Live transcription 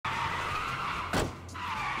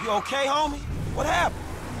You okay, homie? What happened?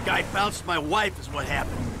 Guy bounced my wife is what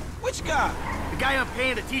happened. Which guy? The guy I'm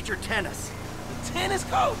paying to teach her tennis. The tennis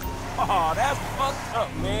coach? Oh, that's fucked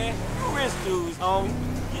up, man. You rich dudes, homie.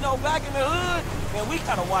 You know, back in the hood, man, we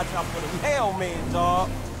gotta watch out for the mailman, dog.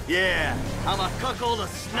 Yeah, I'm a cuckold, a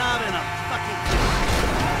snob, and a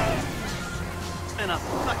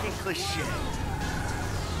fucking cliche.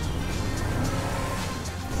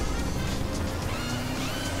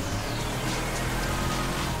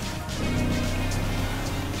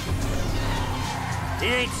 He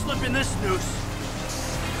ain't slipping this noose.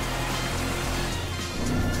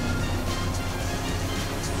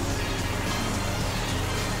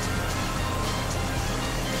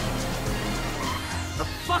 The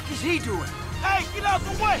fuck is he doing? Hey, get out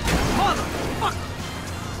the way! Motherfucker!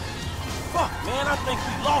 Fuck, man, I think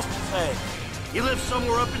we lost his head. He lives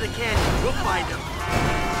somewhere up in the canyon. We'll find him.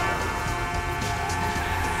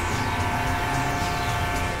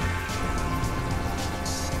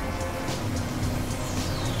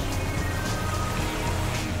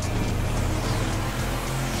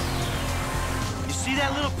 You see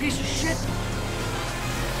that little piece of shit?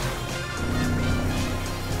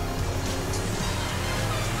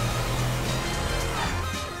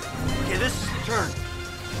 Okay, this is the turn.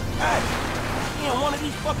 Hey, he in one of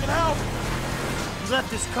these fucking houses. He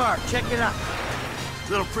left his car. Check it out.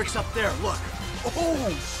 Little prick's up there. Look. Oh,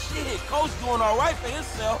 shit. Coach doing all right for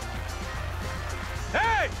himself.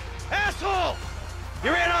 Hey! Asshole!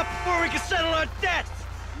 You ran off before we could settle our debts!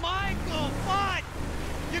 Michael, what?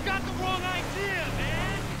 You got the wrong idea,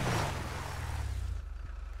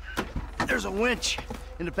 man! There's a winch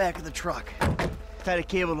in the back of the truck. Tied a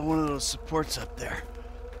cable to one of those supports up there.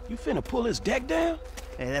 You finna pull his deck down?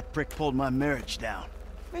 Hey, that prick pulled my marriage down.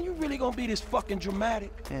 Man, you really gonna be this fucking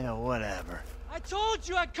dramatic? Yeah, whatever. I told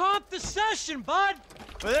you I'd comp the session, bud!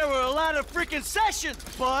 But there were a lot of freaking sessions,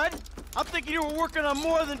 bud! I'm thinking you were working on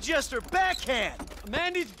more than just her backhand!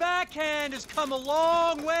 Mandy's backhand has come a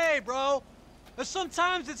long way, bro. But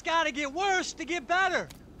sometimes it's gotta get worse to get better.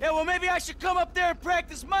 Yeah, well, maybe I should come up there and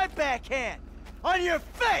practice my backhand! On your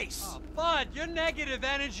face! Oh, bud, your negative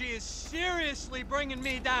energy is seriously bringing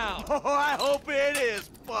me down. Oh, I hope it is,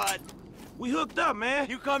 bud! We hooked up, man.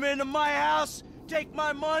 You come into my house, take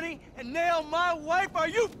my money, and nail my wife? Are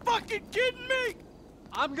you fucking kidding me?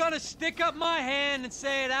 I'm gonna stick up my hand and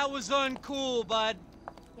say that was uncool, bud.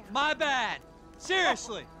 My bad.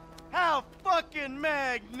 Seriously. How fucking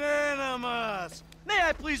magnanimous! May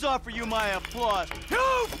I please offer you my applause?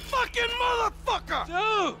 You fucking motherfucker!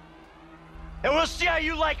 Dude! And we'll see how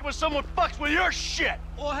you like it when someone fucks with your shit!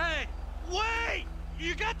 Well, hey, wait!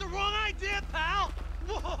 You got the wrong idea, pal!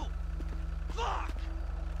 Whoa! Fuck!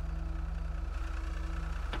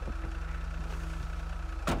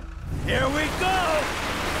 Here we go!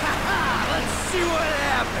 Ha-ha! Let's see what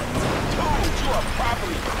happens! Dude, you are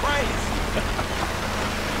probably crazy.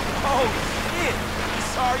 Oh, shit. He's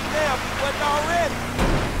sorry now if he wasn't already.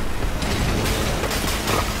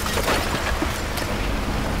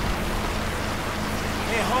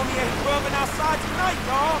 Man, homie ain't rubbing outside tonight,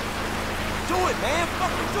 dawg. Do it, man.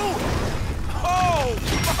 Fucking do it. Oh,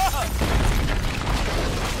 fuck.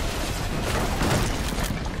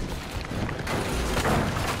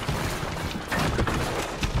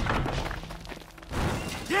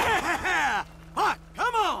 Yeah! Fuck,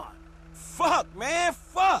 come on! Fuck, man,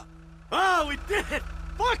 fuck. Oh, we did it!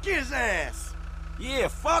 Fuck his ass! Yeah,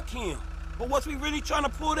 fuck him. But was we really trying to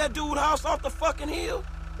pull that dude house off the fucking hill?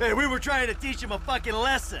 Hey, we were trying to teach him a fucking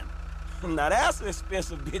lesson. Now that's an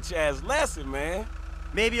expensive bitch-ass lesson, man.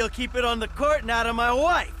 Maybe he'll keep it on the court and out of my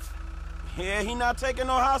wife. Yeah, he not taking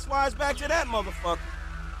no housewives back to that motherfucker.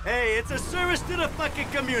 Hey, it's a service to the fucking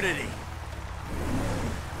community.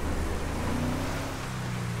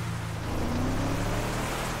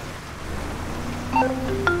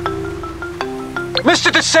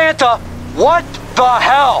 Mr. DeSanta, what the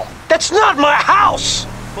hell? That's not my house!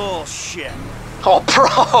 Bullshit. Oh,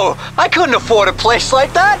 bro, I couldn't afford a place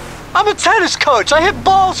like that. I'm a tennis coach. I hit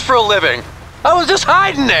balls for a living. I was just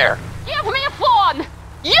hiding there. Give me a phone!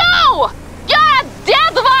 You! You're a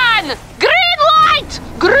dead one! Green light!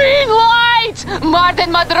 Green light!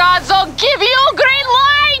 Martin Madrazo, give you green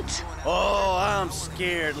light! Oh, I'm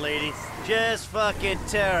scared, lady. Just fucking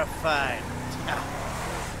terrified.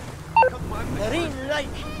 Green light!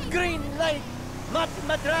 Green light! Martin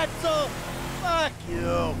Madrazo! Fuck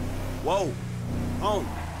you! Whoa. Home.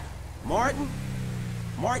 Martin?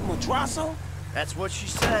 Martin Madrazo? That's what she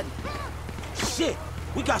said. Shit,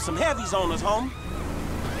 we got some heavies on us, homie.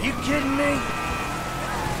 Are you kidding me?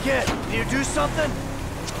 Kid, can you do something?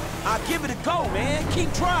 I'll give it a go, man.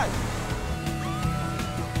 Keep trying.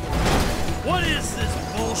 What is this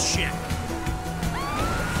bullshit? shit.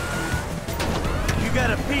 You got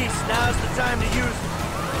a piece, now's the time to use it.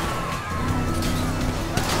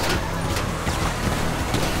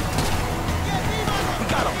 We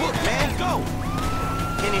got a book, man. Go.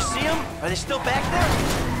 Can you see them? Are they still back there?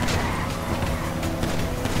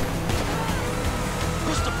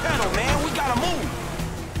 Push the pedal, man. We gotta move.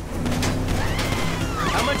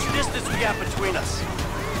 How much distance we got between us?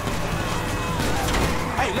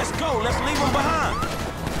 Hey, let's go. Let's leave them behind.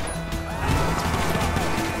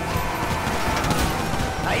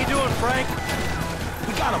 How you doing, Frank?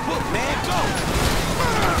 We got a book, man. Go.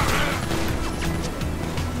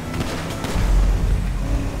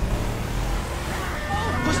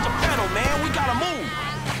 Push the pedal, man. We gotta move.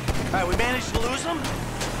 All right, we managed to lose them?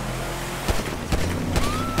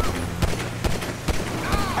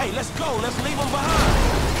 Hey, let's go. Let's leave them behind.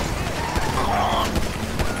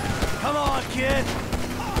 Come on, kid.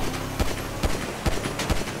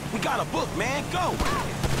 We got a book, man. Go.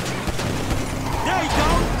 There you go.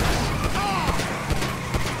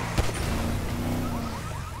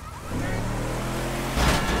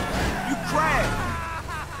 You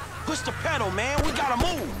crashed. Push the pedal, man. We gotta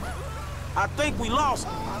move. I think we lost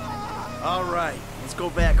him. All right, let's go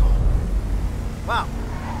back home. Wow.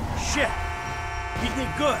 Shit. You did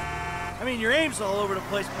good. I mean, your aim's all over the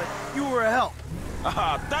place, but you were a help.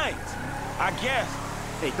 Thanks. I guess.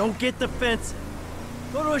 Hey, don't get defensive.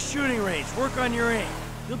 Go to a shooting range, work on your aim.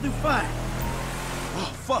 You'll do fine.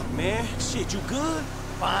 Oh, fuck, man. Shit, you good?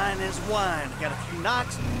 Fine as wine. Got a few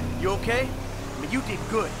knocks. You okay? I mean, you did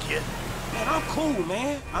good, kid. Man, I'm cool,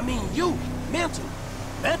 man. I mean, you. Mentally.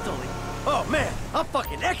 Mentally? Oh, man, I'm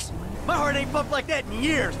fucking excellent. My heart ain't pumped like that in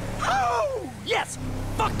years. Oh, yes!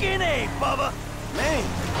 Fucking A, Bubba! Man,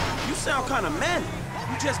 you sound kind of manic.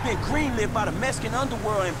 You just been greenlit by the Mexican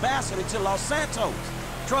underworld ambassador to Los Santos.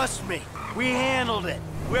 Trust me, we handled it.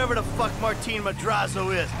 Whoever the fuck Martin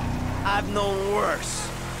Madrazo is, I've known worse.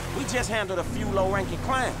 We just handled a few low-ranking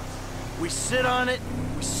crimes. We sit on it,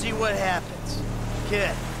 we see what happens.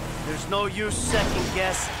 Kid, there's no use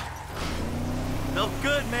second-guessing. Felt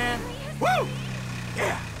good, man. Woo!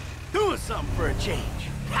 Yeah, doing something for a change.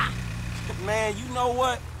 Man, you know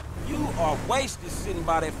what? You are wasted sitting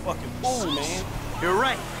by that fucking pool, man. You're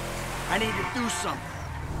right. I need to do something.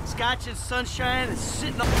 Scotch and sunshine is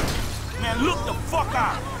sitting on... Man, look the fuck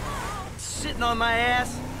out. Sitting on my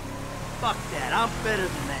ass? Fuck that, I'm better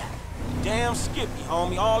than that. Damn Skippy,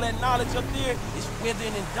 homie. All that knowledge up there is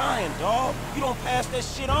withering and dying, dawg. You don't pass that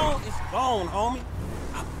shit on, it's gone, homie.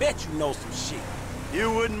 I bet you know some shit.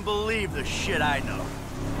 You wouldn't believe the shit I know.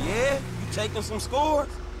 Yeah? You taking some scores?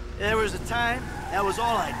 There was a time, that was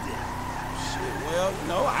all I did. Shit, well, you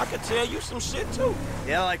know, I could tell you some shit, too.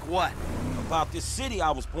 Yeah, like what? About this city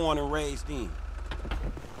I was born and raised in.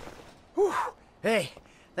 Whew. Hey,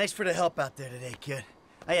 thanks for the help out there today, kid.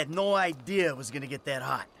 I had no idea it was gonna get that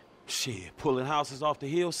hot. Shit, pulling houses off the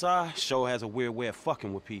hillside sure has a weird way of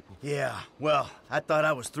fucking with people. Yeah, well, I thought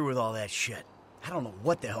I was through with all that shit. I don't know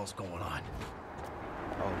what the hell's going on.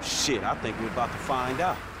 Oh, shit, I think we're about to find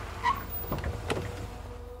out.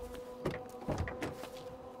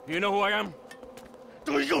 You know who I am?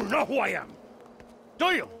 Do you know who I am? Do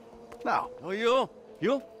you? No. Oh, you?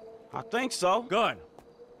 You? I think so. Good.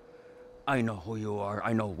 I know who you are.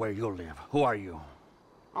 I know where you live. Who are you?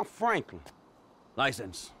 I'm Franklin.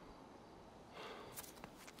 License.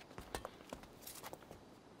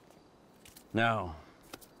 Now,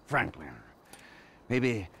 Franklin,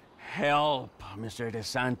 maybe help Mr.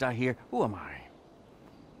 DeSanta here. Who am I?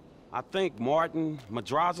 I think Martin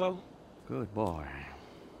Madrazo. Good boy.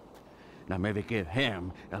 Now maybe give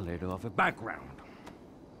him a little of a background.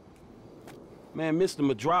 Man, Mr.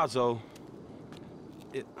 Madrazo...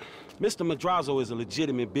 Mr. Madrazo is a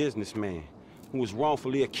legitimate businessman who was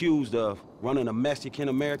wrongfully accused of running a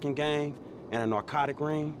Mexican-American gang and a narcotic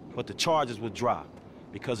ring, but the charges were dropped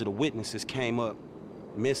because of the witnesses came up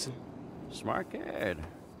missing. Smart kid.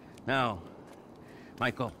 Now,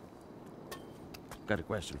 Michael, got a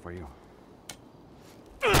question for you.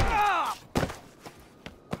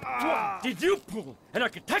 Did you pull an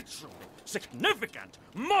architectural, significant,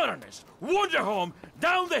 modernist wonder home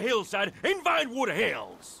down the hillside in Vinewood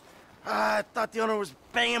Hills? I thought the owner was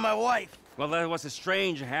banging my wife. Well, that was a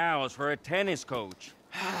strange house for a tennis coach.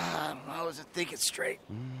 I don't know, I wasn't thinking straight.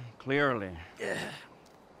 Clearly.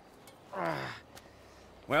 Yeah.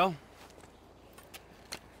 Well,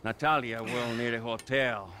 Natalia will need a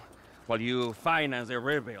hotel while you finance the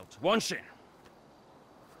rebuild, won't she?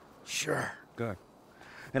 Sure. Good.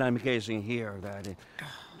 And I'm guessing here that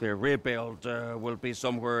the rebuild will be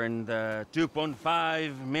somewhere in the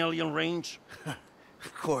 2.5 million range.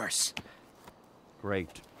 Of course.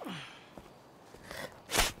 Great.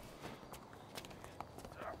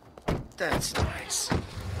 That's nice.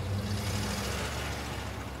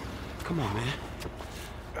 Come on, man.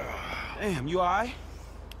 Damn, you all right?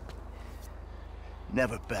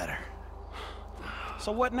 Never better.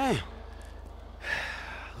 So what now?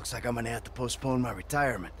 Looks like I'm gonna have to postpone my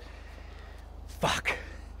retirement. Fuck.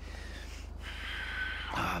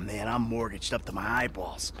 Ah, man, I'm mortgaged up to my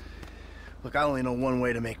eyeballs. Look, I only know one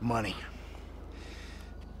way to make money.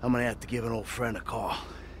 I'm gonna have to give an old friend a call.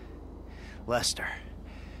 Lester.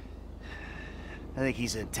 I think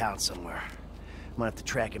he's in town somewhere. I'm gonna have to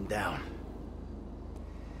track him down.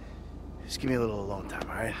 Just give me a little alone time,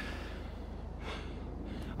 all right?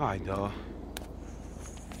 All right, dawg.